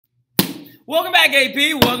Welcome back,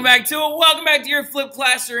 AP. Welcome back to it. Welcome back to your flipped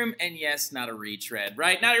classroom. And yes, not a retread,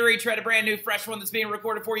 right? Not a retread, a brand new, fresh one that's being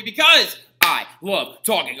recorded for you because I love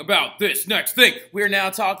talking about this next thing. We're now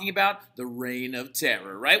talking about the Reign of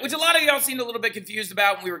Terror, right? Which a lot of y'all seemed a little bit confused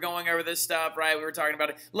about when we were going over this stuff, right? We were talking about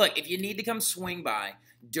it. Look, if you need to come swing by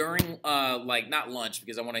during, not lunch,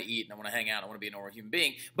 because I want to eat and I want to hang out, I want to be a normal human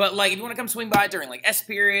being, but, if you want to come swing by during, S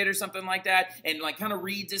period or something like that, and, kind of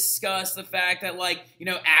rediscuss the fact that,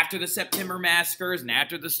 after the September massacres and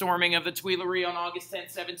after the storming of the Tuileries on August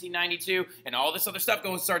 10th, 1792, and all this other stuff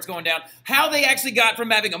starts going down, how they actually got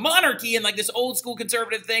from having a monarchy and, this old-school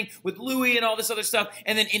conservative thing with Louis and all this other stuff,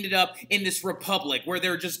 and then ended up in this republic where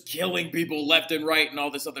they're just killing people left and right and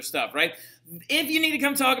all this other stuff, right? If you need to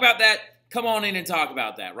come talk about that, come on in and talk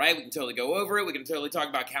about that, right? We can totally go over it. We can totally talk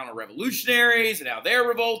about counter-revolutionaries and how they're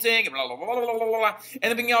revolting and blah, blah, blah, blah, blah, blah. And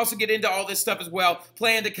then we can also get into all this stuff as well.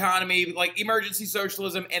 Planned economy, emergency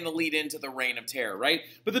socialism, and the lead into the Reign of Terror, right?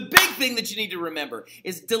 But the big thing that you need to remember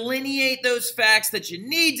is delineate those facts that you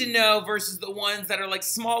need to know versus the ones that are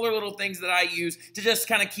smaller little things that I use to just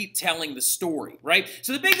kind of keep telling the story, right?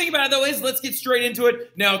 So the big thing about it, though, is let's get straight into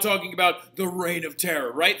it. Now talking about the Reign of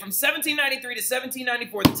Terror, right? From 1793 to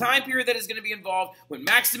 1794, the time period that is going to be involved when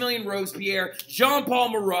Maximilien Robespierre, Jean-Paul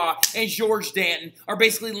Marat, and Georges Danton are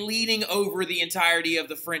basically leading over the entirety of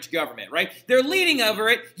the French government, right? They're leading over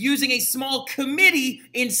it using a small committee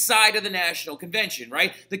inside of the National Convention,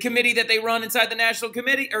 right? The committee that they run inside the National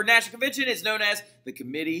Convention is known as the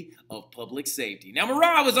Committee of Public Safety. Now,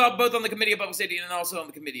 Marat was both on the Committee of Public Safety and also on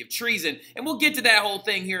the Committee of Treason, and we'll get to that whole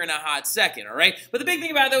thing here in a hot second, all right? But the big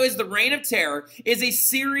thing about it, though, is the Reign of Terror is a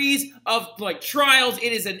series of, trials.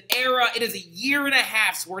 It is an era. It is a year and a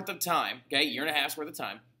half's worth of time, okay? Year and a half's worth of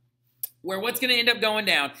time, where what's going to end up going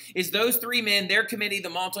down is those three men, their committee, the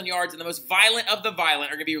Montagnards, and the most violent of the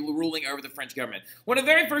violent are going to be ruling over the French government. One of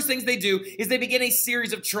the very first things they do is they begin a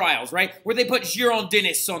series of trials, right, where they put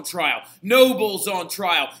Girondinists on trial, nobles on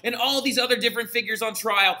trial, and all these other different figures on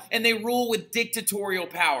trial, and they rule with dictatorial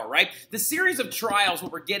power, right? The series of trials,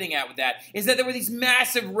 what we're getting at with that, is that there were these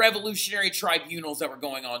massive revolutionary tribunals that were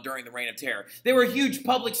going on during the Reign of Terror. They were huge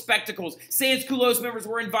public spectacles. Sans-Culottes members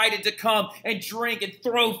were invited to come and drink and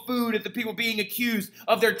throw food at the people being accused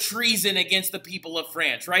of their treason against the people of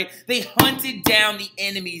France, right? They hunted down the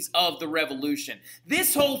enemies of the revolution.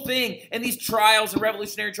 This whole thing and these trials and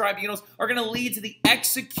revolutionary tribunals are going to lead to the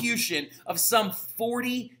execution of some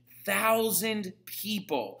 40,000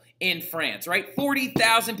 people in France, right?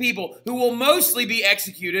 40,000 people who will mostly be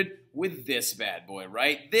executed with this bad boy,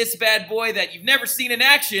 right? This bad boy that you've never seen in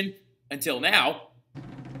action until now.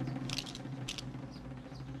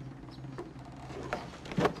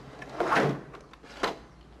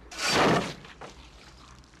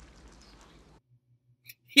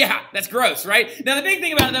 Yeah, that's gross, right? Now, the big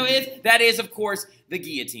thing about it, though, is that is, of course, the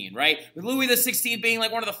guillotine, right? With Louis XVI being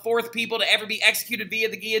one of the fourth people to ever be executed via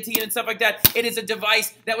the guillotine and stuff like that, it is a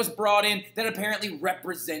device that was brought in that apparently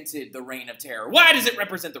represented the Reign of Terror. Why does it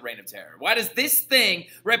represent the Reign of Terror? Why does this thing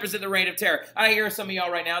represent the Reign of Terror? I hear some of y'all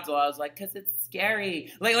right now, I was like, because it's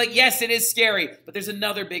scary. Yes, it is scary, but there's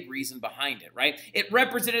another big reason behind it, right? It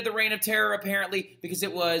represented the Reign of Terror, apparently, because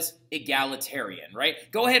it was egalitarian, right?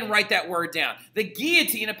 Go ahead and write that word down. The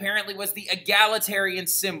guillotine apparently was the egalitarian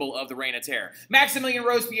symbol of the Reign of Terror. Maximilien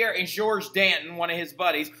Robespierre and Georges Danton, one of his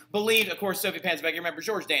buddies, believed, of course, Sophie Pansbeck, remember,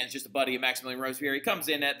 Georges Danton's just a buddy of Maximilien Robespierre. He comes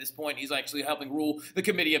in at this point, he's actually helping rule the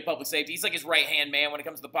Committee of Public Safety. He's his right-hand man when it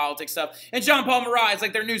comes to the politics stuff. And Jean-Paul Marat is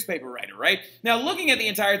their newspaper writer, right? Now, looking at the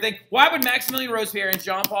entire thing, why would Maximilien Robespierre and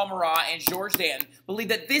Jean-Paul Marat and Georges Danton believe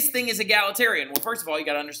that this thing is egalitarian? Well, first of all, you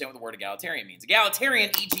got to understand what the word egalitarian means.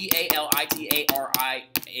 Egalitarian, E-G-A-L-I-T-A-R-I-A-N,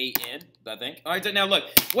 I think. All right, now look,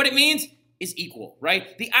 what it means is equal,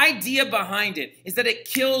 right? The idea behind it is that it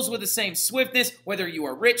kills with the same swiftness, whether you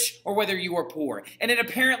are rich or whether you are poor. And it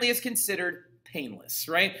apparently is considered painless,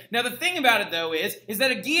 right? Now, the thing about it, though, is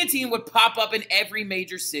that a guillotine would pop up in every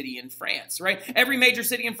major city in France, right? Every major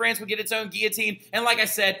city in France would get its own guillotine. And like I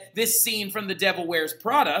said, this scene from The Devil Wears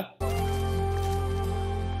Prada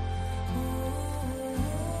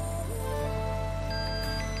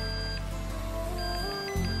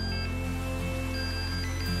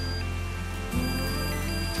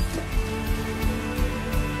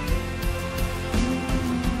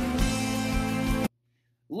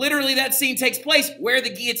literally, that scene takes place where the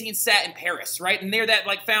guillotine sat in Paris, right? And near that,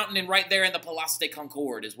 fountain and right there in the Place de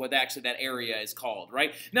Concorde is what actually that area is called,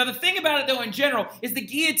 right? Now, the thing about it, though, in general, is the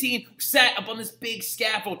guillotine sat up on this big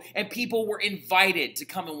scaffold, and people were invited to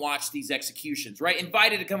come and watch these executions, right?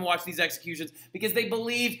 Invited to come and watch these executions because they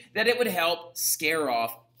believed that it would help scare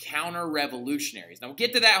off counter-revolutionaries. Now, we'll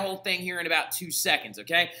get to that whole thing here in about 2 seconds,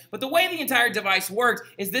 okay? But the way the entire device works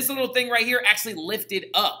is this little thing right here actually lifted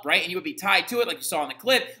up, right? And you would be tied to it like you saw in the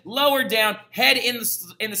clip, lowered down, head in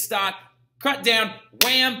the stock, cut down,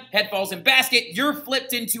 wham, head falls in basket, you're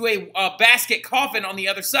flipped into a basket coffin on the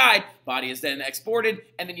other side, body is then exported,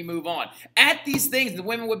 and then you move on. At these things, the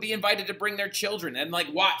women would be invited to bring their children and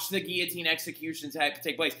like watch the guillotine executions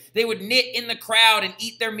take place. They would knit in the crowd and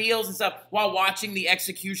eat their meals and stuff while watching the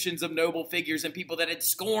executions of noble figures and people that had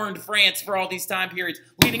scorned France for all these time periods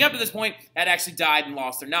leading up to this point had actually died and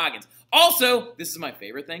lost their noggins. Also, this is my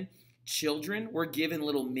favorite thing, children were given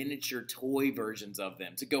little miniature toy versions of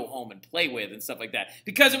them to go home and play with and stuff like that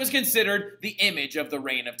because it was considered the image of the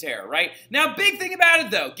Reign of Terror, right? Now, big thing about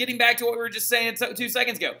it, though, getting back to what we were just saying 2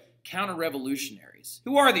 seconds ago, counter-revolutionaries.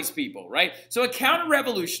 Who are these people, right? So a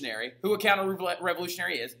counter-revolutionary, who a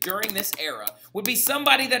counter-revolutionary is during this era, would be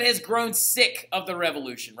somebody that has grown sick of the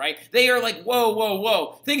revolution, right? They are like, whoa, whoa,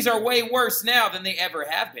 whoa. Things are way worse now than they ever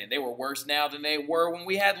have been. They were worse now than they were when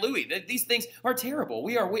we had Louis. These things are terrible.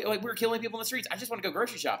 We're killing people in the streets. I just want to go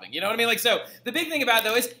grocery shopping. You know what I mean? Like, so the big thing about it,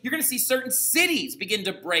 though, is you're going to see certain cities begin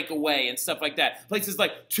to break away and stuff like that. Places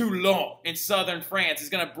like Toulon in southern France is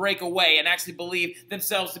going to break away and actually believe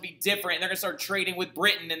themselves to be different, and they're going to start trading with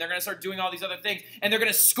Britain, and they're going to start doing all these other things, and they're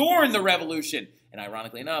going to scorn the revolution. And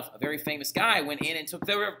ironically enough, a very famous guy went in and took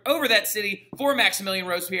over that city for Maximilien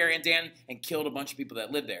Robespierre and Danton and killed a bunch of people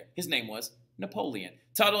that lived there. His name was Napoleon.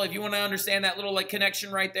 Tuttle, if you want to understand that little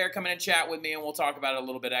connection right there, come in and chat with me and we'll talk about it a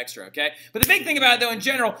little bit extra, okay? But the big thing about it, though, in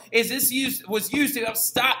general, is this was used to help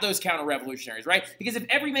stop those counter-revolutionaries, right? Because if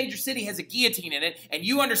every major city has a guillotine in it and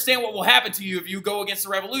you understand what will happen to you if you go against the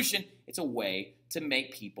revolution, it's a way to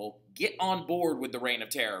make people get on board with the Reign of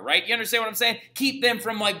Terror, right? You understand what I'm saying? Keep them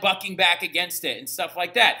from bucking back against it and stuff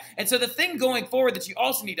like that. And so the thing going forward that you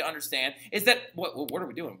also need to understand is that, what are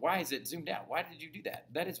we doing? Why is it zoomed out? Why did you do that?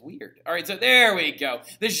 That is weird. All right, so there we go.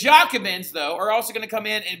 The Jacobins, though, are also going to come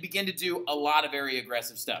in and begin to do a lot of very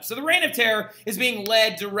aggressive stuff. So the Reign of Terror is being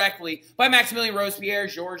led directly by Maximilien Robespierre,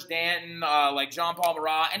 Georges Danton, Jean-Paul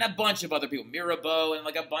Marat, and a bunch of other people. Mirabeau and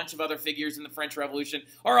a bunch of other figures in the French Revolution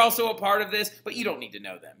are also a part of this, but you don't need to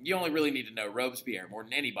know them. You only really need to know Robespierre more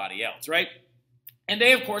than anybody else, right? And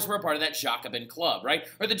they, of course, were a part of that Jacobin Club, right?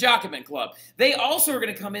 Or the Jacobin Club. They also are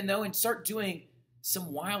going to come in, though, and start doing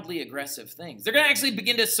some wildly aggressive things. They're going to actually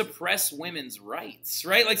begin to suppress women's rights,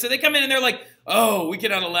 right? So they come in and they're like, oh, we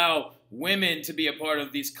cannot allow women to be a part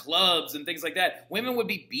of these clubs and things like that. Women would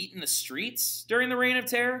be beat in the streets during the Reign of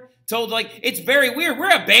Terror. Told, it's very weird.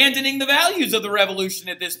 We're abandoning the values of the revolution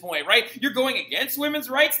at this point, right? You're going against women's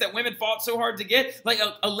rights that women fought so hard to get.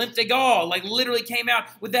 Olympe de Gaulle, literally came out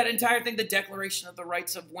with that entire thing, the Declaration of the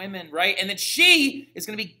Rights of Women, right? And then she is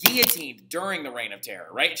going to be guillotined during the Reign of Terror,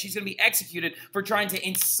 right? And she's going to be executed for trying to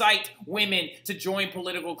incite women to join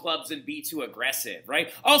political clubs and be too aggressive,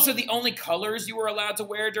 right? Also, the only colors you were allowed to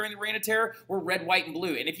wear during the Reign of Terror were red, white, and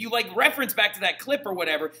blue. And if you, reference back to that clip or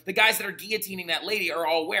whatever, the guys that are guillotining that lady are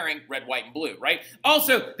all wearing red, white, and blue, right?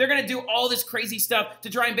 Also, they're going to do all this crazy stuff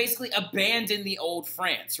to try and basically abandon the old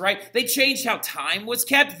France, right? They changed how time was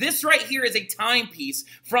kept. This right here is a timepiece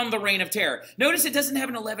from the Reign of Terror. Notice it doesn't have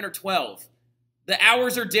an 11 or 12. The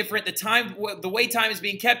hours are different. The way time is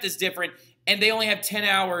being kept is different, and they only have 10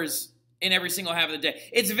 hours in every single half of the day.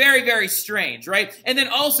 It's very, very strange, right? And then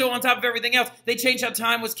also, on top of everything else, they changed how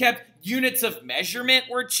time was kept. Units of measurement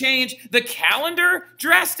were changed. The calendar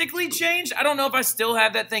drastically changed. I don't know if I still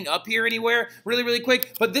have that thing up here anywhere really, really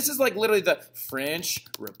quick, but this is literally the French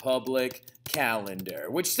Republic calendar,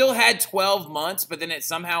 which still had 12 months, but then it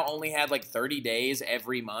somehow only had 30 days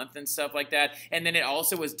every month and stuff like that. And then it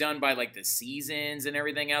also was done by the seasons and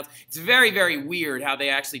everything else. It's very, very weird how they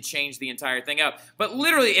actually changed the entire thing up. But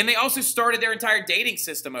literally, and they also started their entire dating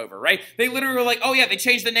system over, right? They literally were oh yeah, they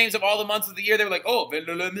changed the names of all the months of the year. They were oh,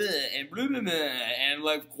 and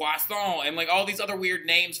Croissant and all these other weird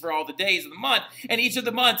names for all the days of the month, and each of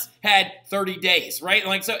the months had 30 days,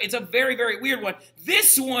 right? So it's a very, very weird one.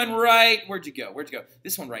 This one, right, where'd you go?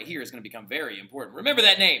 This one right here is going to become very important. Remember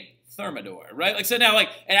that name, Thermidor, right? So now, it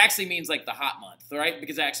actually means the hot month, right?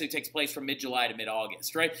 Because it actually takes place from mid-July to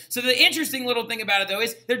mid-August, right? So the interesting little thing about it, though,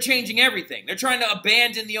 is they're changing everything. They're trying to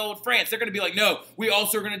abandon the old France. They're going to be no, we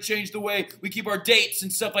also are going to change the way we keep our dates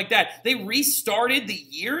and stuff like that. They restarted the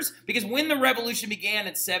years because when the revolution began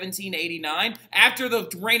in 1789, after the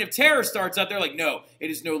Reign of Terror starts up, they're no, it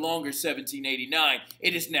is no longer 1789.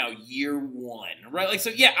 It is now year one, right? So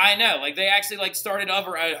yeah, I know. They actually started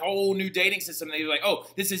over a whole new dating system. They were oh,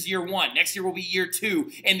 this is year one. Next year will be year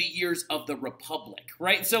two in the years of the Republic,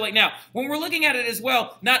 right? So now, when we're looking at it as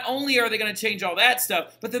well, not only are they going to change all that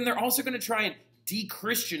stuff, but then they're also going to try and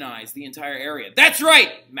de-Christianize the entire area. That's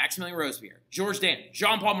right! Maximilian Robespierre, Georges Danton,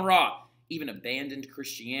 Jean-Paul Marat even abandoned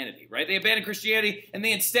Christianity, right? They abandoned Christianity and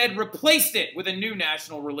they instead replaced it with a new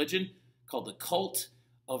national religion called the Cult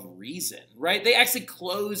of Reason, right? They actually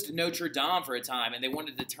closed Notre Dame for a time and they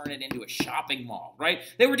wanted to turn it into a shopping mall, right?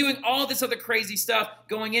 They were doing all this other crazy stuff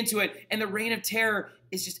going into it, and the Reign of Terror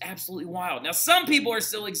is just absolutely wild. Now, some people are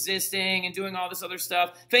still existing and doing all this other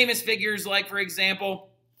stuff. Famous figures like, for example,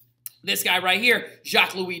 this guy right here,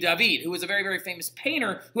 Jacques-Louis David, who was a very, very famous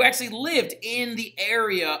painter who actually lived in the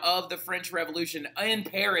area of the French Revolution in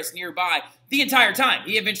Paris nearby the entire time.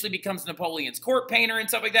 He eventually becomes Napoleon's court painter and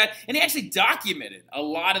stuff like that, and he actually documented a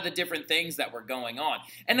lot of the different things that were going on.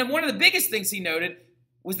 And then one of the biggest things he noted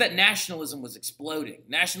was that nationalism was exploding.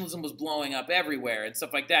 Nationalism was blowing up everywhere and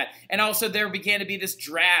stuff like that. And also there began to be this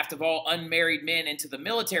draft of all unmarried men into the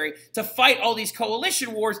military to fight all these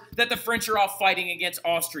coalition wars that the French are off fighting against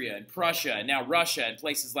Austria and Prussia and now Russia and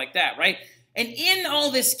places like that, right? And in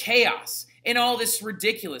all this chaos, in all this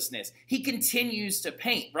ridiculousness, he continues to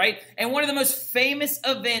paint, right? And one of the most famous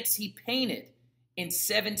events he painted in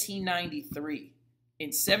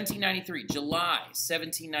 1793, July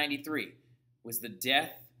 1793, was the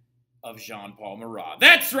death of Jean-Paul Marat.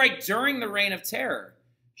 That's right, during the Reign of Terror,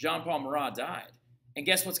 Jean-Paul Marat died. And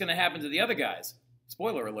guess what's going to happen to the other guys?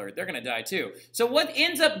 Spoiler alert, they're going to die too. So what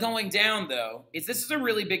ends up going down, though, is this is a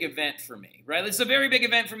really big event for me, right? It's a very big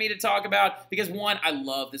event for me to talk about because, one, I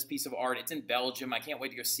love this piece of art. It's in Belgium. I can't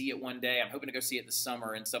wait to go see it one day. I'm hoping to go see it this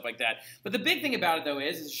summer and stuff like that. But the big thing about it, though,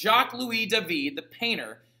 is Jacques-Louis David, the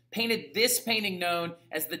painter, painted this painting known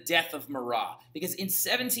as the Death of Marat. Because in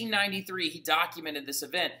 1793, he documented this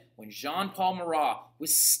event when Jean-Paul Marat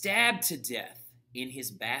was stabbed to death in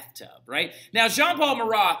his bathtub, right? Now, Jean-Paul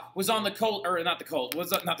Marat was on the cult, or not the cult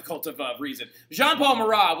of reason. Jean-Paul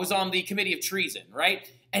Marat was on the Committee of Treason,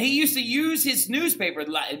 right? And he used to use his newspaper,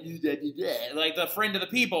 like the Friend of the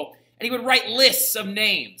People, and he would write lists of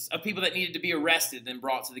names of people that needed to be arrested and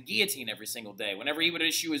brought to the guillotine every single day, whenever he would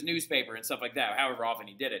issue his newspaper and stuff like that, however often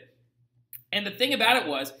he did it. And the thing about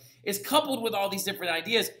it is coupled with all these different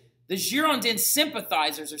ideas, the Girondin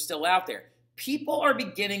sympathizers are still out there. People are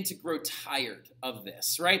beginning to grow tired of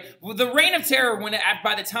this, right? The Reign of Terror,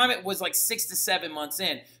 by the time it was like 6 to 7 months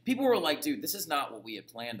in, people were like, dude, this is not what we had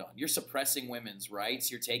planned on. You're suppressing women's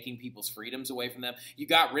rights. You're taking people's freedoms away from them. You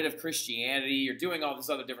got rid of Christianity. You're doing all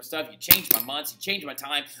this other different stuff. You changed my months. You changed my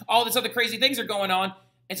time. All this other crazy things are going on.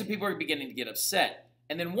 And so people are beginning to get upset.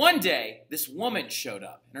 And then one day, this woman showed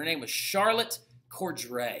up, and her name was Charlotte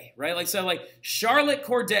Corday, right? Charlotte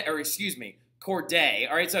Corday, Corday,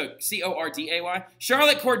 all right, so C-O-R-D-A-Y.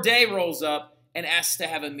 Charlotte Corday rolls up and asks to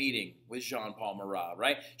have a meeting with Jean-Paul Marat,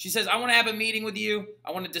 right? She says, I want to have a meeting with you.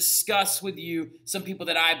 I want to discuss with you some people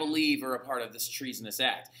that I believe are a part of this treasonous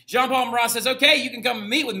act. Jean-Paul Marat says, okay, you can come and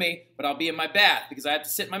meet with me, but I'll be in my bath because I have to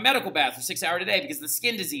sit in my medical bath for 6 hours a day because of the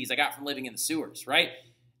skin disease I got from living in the sewers, right?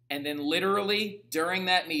 And then literally during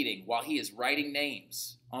that meeting, while he is writing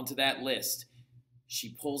names onto that list,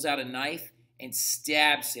 she pulls out a knife and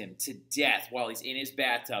stabs him to death while he's in his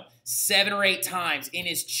bathtub 7 or 8 times in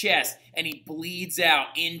his chest, and he bleeds out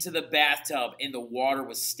into the bathtub, and the water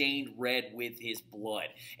was stained red with his blood.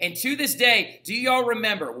 And to this day, do y'all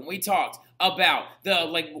remember when we talked about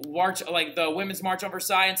the Women's March on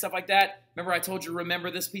Versailles and stuff like that? Remember I told you,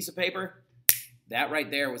 remember this piece of paper? That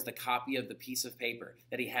right there was the copy of the piece of paper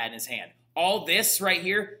that he had in his hand. All this right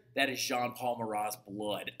here, that is Jean-Paul Marat's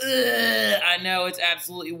blood. Ugh, I know, it's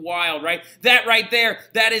absolutely wild, right? That right there,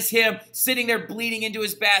 that is him sitting there bleeding into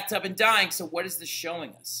his bathtub and dying. So what is this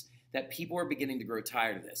showing us? That people are beginning to grow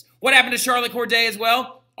tired of this. What happened to Charlotte Corday as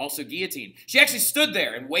well? Also guillotined. She actually stood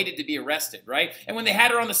there and waited to be arrested, right? And when they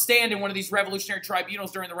had her on the stand in one of these revolutionary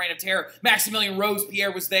tribunals during the Reign of Terror, Maximilian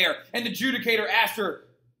Robespierre was there, and the adjudicator asked her,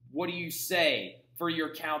 what do you say for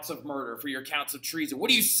your counts of murder, for your counts of treason?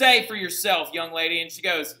 What do you say for yourself, young lady? And she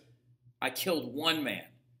goes, I killed 1 man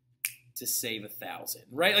to save 1,000,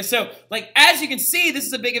 right? As you can see, this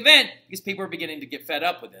is a big event because people are beginning to get fed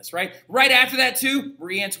up with this, right? Right after that, too,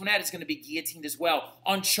 Marie Antoinette is going to be guillotined as well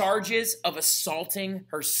on charges of assaulting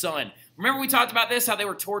her son. Remember we talked about this, how they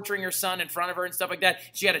were torturing her son in front of her and stuff like that?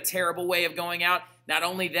 She had a terrible way of going out. Not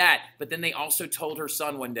only that, but then they also told her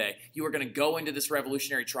son one day, you are going to go into this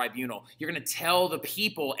revolutionary tribunal. You're going to tell the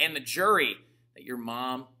people and the jury that your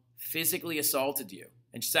mom physically assaulted you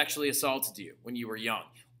and sexually assaulted you when you were young,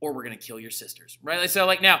 or we're going to kill your sisters, right?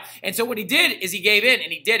 And so what he did is he gave in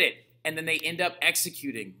and he did it. and then they end up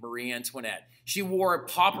executing Marie Antoinette. She wore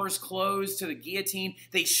pauper's clothes to the guillotine.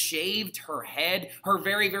 They shaved her head, her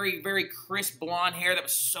very, very, very crisp blonde hair that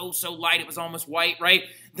was so light it was almost white, right?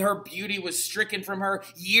 Her beauty was stricken from her.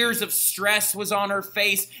 Years of stress was on her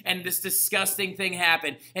face, and this disgusting thing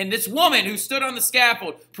happened. And this woman who stood on the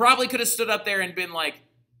scaffold probably could have stood up there and been like,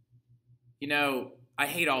 you know, I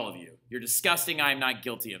hate all of you. You're disgusting. I'm not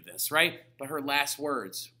guilty of this, right? But her last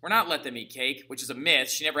words were not let them eat cake, which is a myth.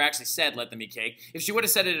 She never actually said let them eat cake. If she would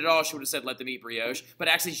have said it at all, she would have said let them eat brioche. But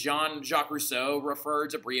actually, Jean-Jacques Rousseau referred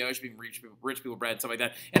to brioche being rich people bread, stuff like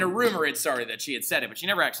that. And a rumor had started that she had said it, but she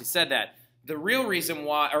never actually said that. The real reason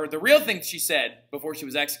why, or the real thing she said before she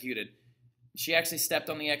was executed, she actually stepped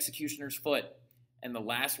on the executioner's foot. And the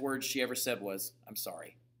last words she ever said was, I'm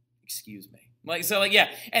sorry. Excuse me. Yeah.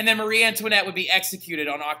 And then Marie Antoinette would be executed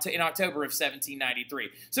in October of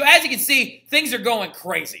 1793. So as you can see, things are going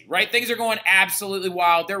crazy, right? Things are going absolutely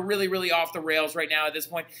wild. They're really, really off the rails right now at this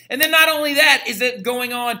point. And then not only that is it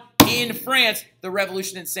going on in France, the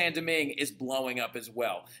revolution in Saint-Domingue is blowing up as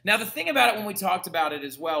well. Now, the thing about it when we talked about it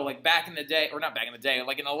as well, like back in the day, or not back in the day,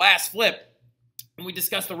 like in the last flip, when we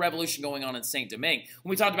discussed the revolution going on in Saint-Domingue, when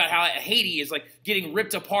we talked about how Haiti is like getting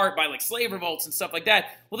ripped apart by like slave revolts and stuff like that.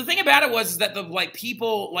 Well, the thing about it was that the like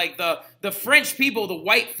people, like the French people, the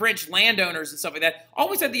white French landowners and stuff like that,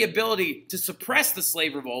 always had the ability to suppress the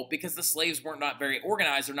slave revolt because the slaves were not very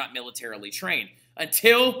organized or not militarily trained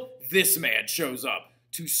until this man shows up.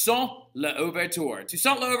 Toussaint Louverture.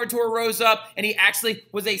 Toussaint Louverture rose up, and he actually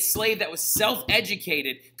was a slave that was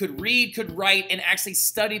self-educated, could read, could write, and actually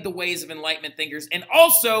studied the ways of Enlightenment thinkers and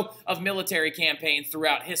also of military campaigns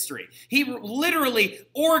throughout history. He literally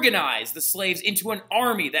organized the slaves into an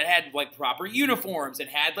army that had like proper uniforms and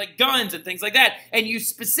had like guns and things like that, and used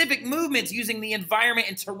specific movements using the environment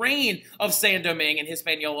and terrain of Saint-Domingue and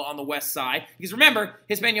Hispaniola on the west side. Because remember,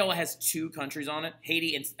 Hispaniola has 2 countries on it,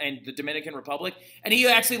 Haiti and the Dominican Republic, and he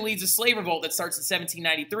actually leads a slave revolt that starts in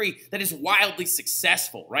 1793 that is wildly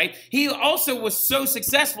successful, right? He also was so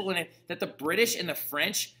successful in it that the British and the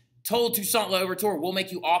French told Toussaint Louverture, we'll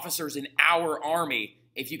make you officers in our army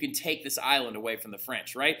if you can take this island away from the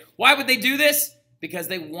French, right? Why would they do this? Because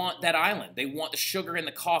they want that island. They want the sugar and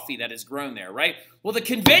the coffee that is grown there, right? Well, the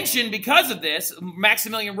convention, because of this,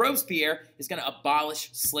 Maximilien Robespierre is going to abolish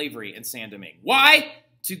slavery in Saint-Domingue. Why?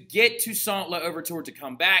 To get Toussaint Louverture to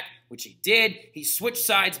come back, which he did. He switched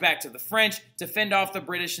sides back to the French to fend off the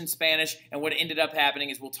British and Spanish, and what ended up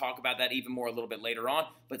happening is we'll talk about that even more a little bit later on,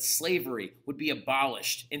 but slavery would be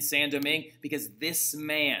abolished in Saint-Domingue because this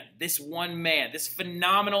man, this one man, this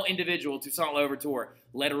phenomenal individual, Toussaint Louverture,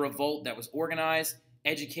 led a revolt that was organized,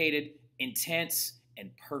 educated, intense,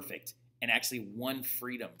 and perfect, and actually won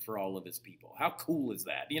freedom for all of his people. How cool is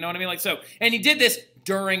that? You know what I mean? And he did this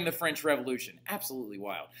during the French Revolution. Absolutely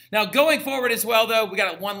wild. Now, going forward as well, though, we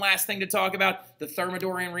got one last thing to talk about, the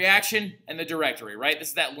Thermidorian reaction and the Directory, right? This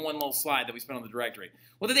is that one little slide that we spent on the Directory.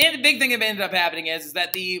 Well, the big thing that ended up happening is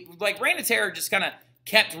that the Reign of Terror just kind of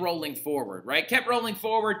kept rolling forward, right? Kept rolling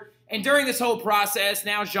forward, and during this whole process,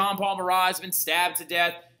 now Jean-Paul Marat has been stabbed to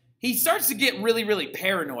death. He starts to get really, really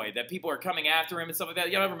paranoid that people are coming after him and stuff like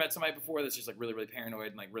that. Y'all ever met somebody before that's just like really, really paranoid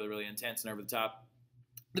and like really, really intense and over the top?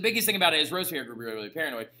 The biggest thing about it is Robespierre grew really, really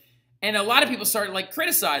paranoid. And a lot of people started like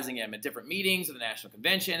criticizing him at different meetings of the National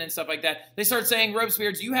Convention and stuff like that. They started saying,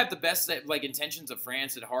 Robespierre, do you have the best like intentions of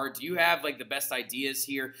France at heart? Do you have like the best ideas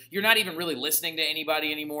here? You're not even really listening to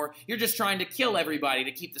anybody anymore. You're just trying to kill everybody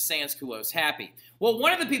to keep the sans-culottes happy. Well,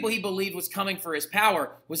 one of the people he believed was coming for his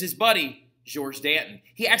power was his buddy, Georges Danton.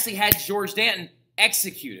 He actually had Georges Danton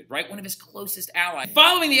executed, right? One of his closest allies.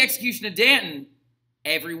 Following the execution of Danton,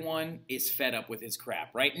 everyone is fed up with his crap,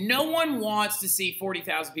 right? No one wants to see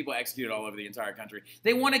 40,000 people executed all over the entire country.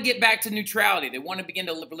 They want to get back to neutrality. They want to begin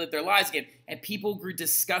to live their lives again. And people grew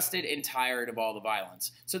disgusted and tired of all the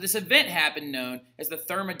violence. So this event happened known as the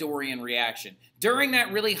Thermidorian reaction. During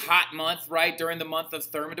that really hot month, right, during the month of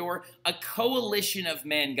Thermidor, a coalition of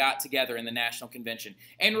men got together in the National Convention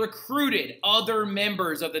and recruited other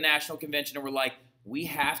members of the National Convention and were like, we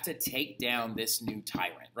have to take down this new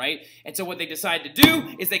tyrant, right? And so what they decided to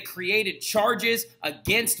do is they created charges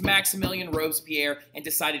against Maximilien Robespierre and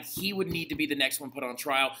decided he would need to be the next one put on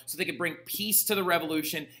trial so they could bring peace to the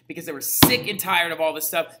revolution because they were sick and tired of all this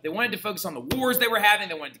stuff. They wanted to focus on the wars they were having.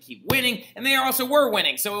 They wanted to keep winning, and they also were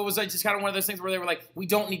winning. So it was like just kind of one of those things where they were like, we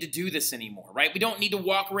don't need to do this anymore, right? We don't need to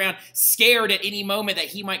walk around scared at any moment that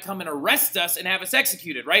he might come and arrest us and have us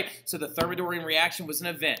executed, right? So the Thermidorian reaction was an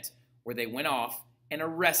event where they went off and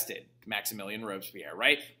arrested Maximilien Robespierre,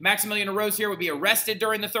 right? Maximilien Robespierre would be arrested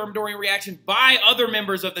during the Thermidorian reaction by other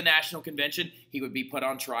members of the National Convention. He would be put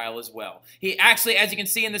on trial as well. He actually, as you can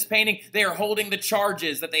see in this painting, they are holding the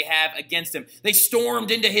charges that they have against him. They stormed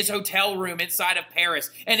into his hotel room inside of Paris,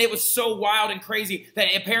 and it was so wild and crazy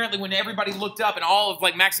that apparently when everybody looked up and all of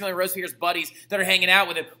like Maximilien Robespierre's buddies that are hanging out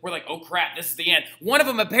with him were like, oh crap, this is the end. One of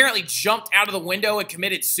them apparently jumped out of the window and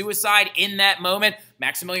committed suicide in that moment.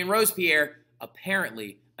 Maximilien Robespierre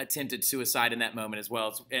apparently attempted suicide in that moment as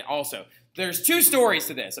well. Also, there's two stories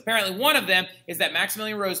to this. Apparently, one of them is that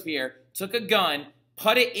Maximilien Robespierre took a gun,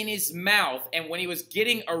 put it in his mouth, and when he was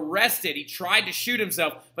getting arrested, he tried to shoot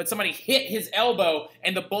himself, but somebody hit his elbow,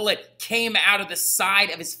 and the bullet came out of the side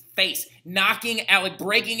of his face, knocking out, like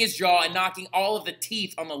breaking his jaw and knocking all of the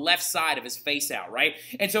teeth on the left side of his face out, right?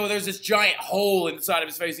 And so there's this giant hole in the side of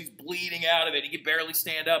his face. He's bleeding out of it. He could barely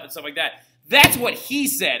stand up and stuff like that. That's what he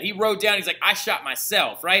said. He wrote down, he's like, I shot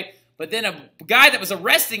myself, right? But then a guy that was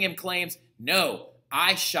arresting him claims, no,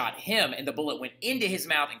 I shot him, and the bullet went into his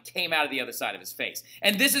mouth and came out of the other side of his face.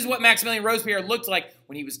 And this is what Maximilien Robespierre looked like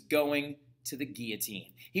when he was going to the guillotine.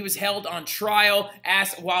 He was held on trial,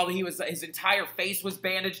 asked while his entire face was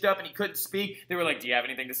bandaged up and he couldn't speak. They were like, do you have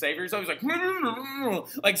anything to say for yourself? He was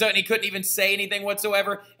like so, and he couldn't even say anything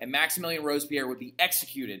whatsoever. And Maximilien Robespierre would be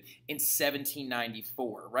executed in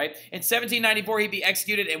 1794, right? In 1794, he'd be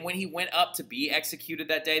executed, and when he went up to be executed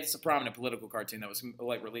that day, this is a prominent political cartoon that was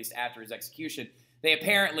like released after his execution. They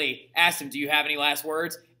apparently asked him, do you have any last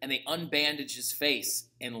words? And they unbandaged his face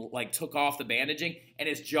and like took off the bandaging, and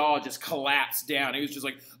his jaw just collapsed down. He was just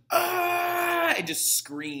like, ah, and just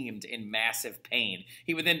screamed in massive pain.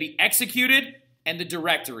 He would then be executed, and the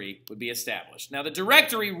Directory would be established. Now, the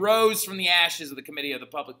Directory rose from the ashes of the Committee of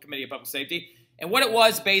Public Safety, and what it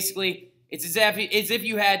was basically, it's as if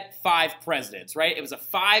you had 5 presidents, right? It was a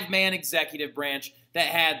 5-man executive branch that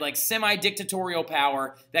had like semi-dictatorial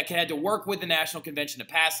power that had to work with the National Convention to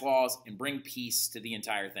pass laws and bring peace to the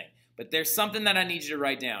entire thing. But there's something that I need you to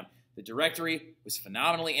write down. The Directory was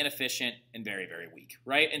phenomenally inefficient and very, very weak,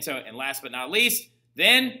 right? And last but not least,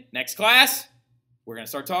 then next class, we're going to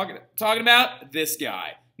start talking about this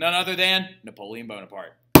guy, none other than Napoleon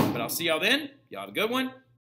Bonaparte. But I'll see y'all then. Y'all have a good one.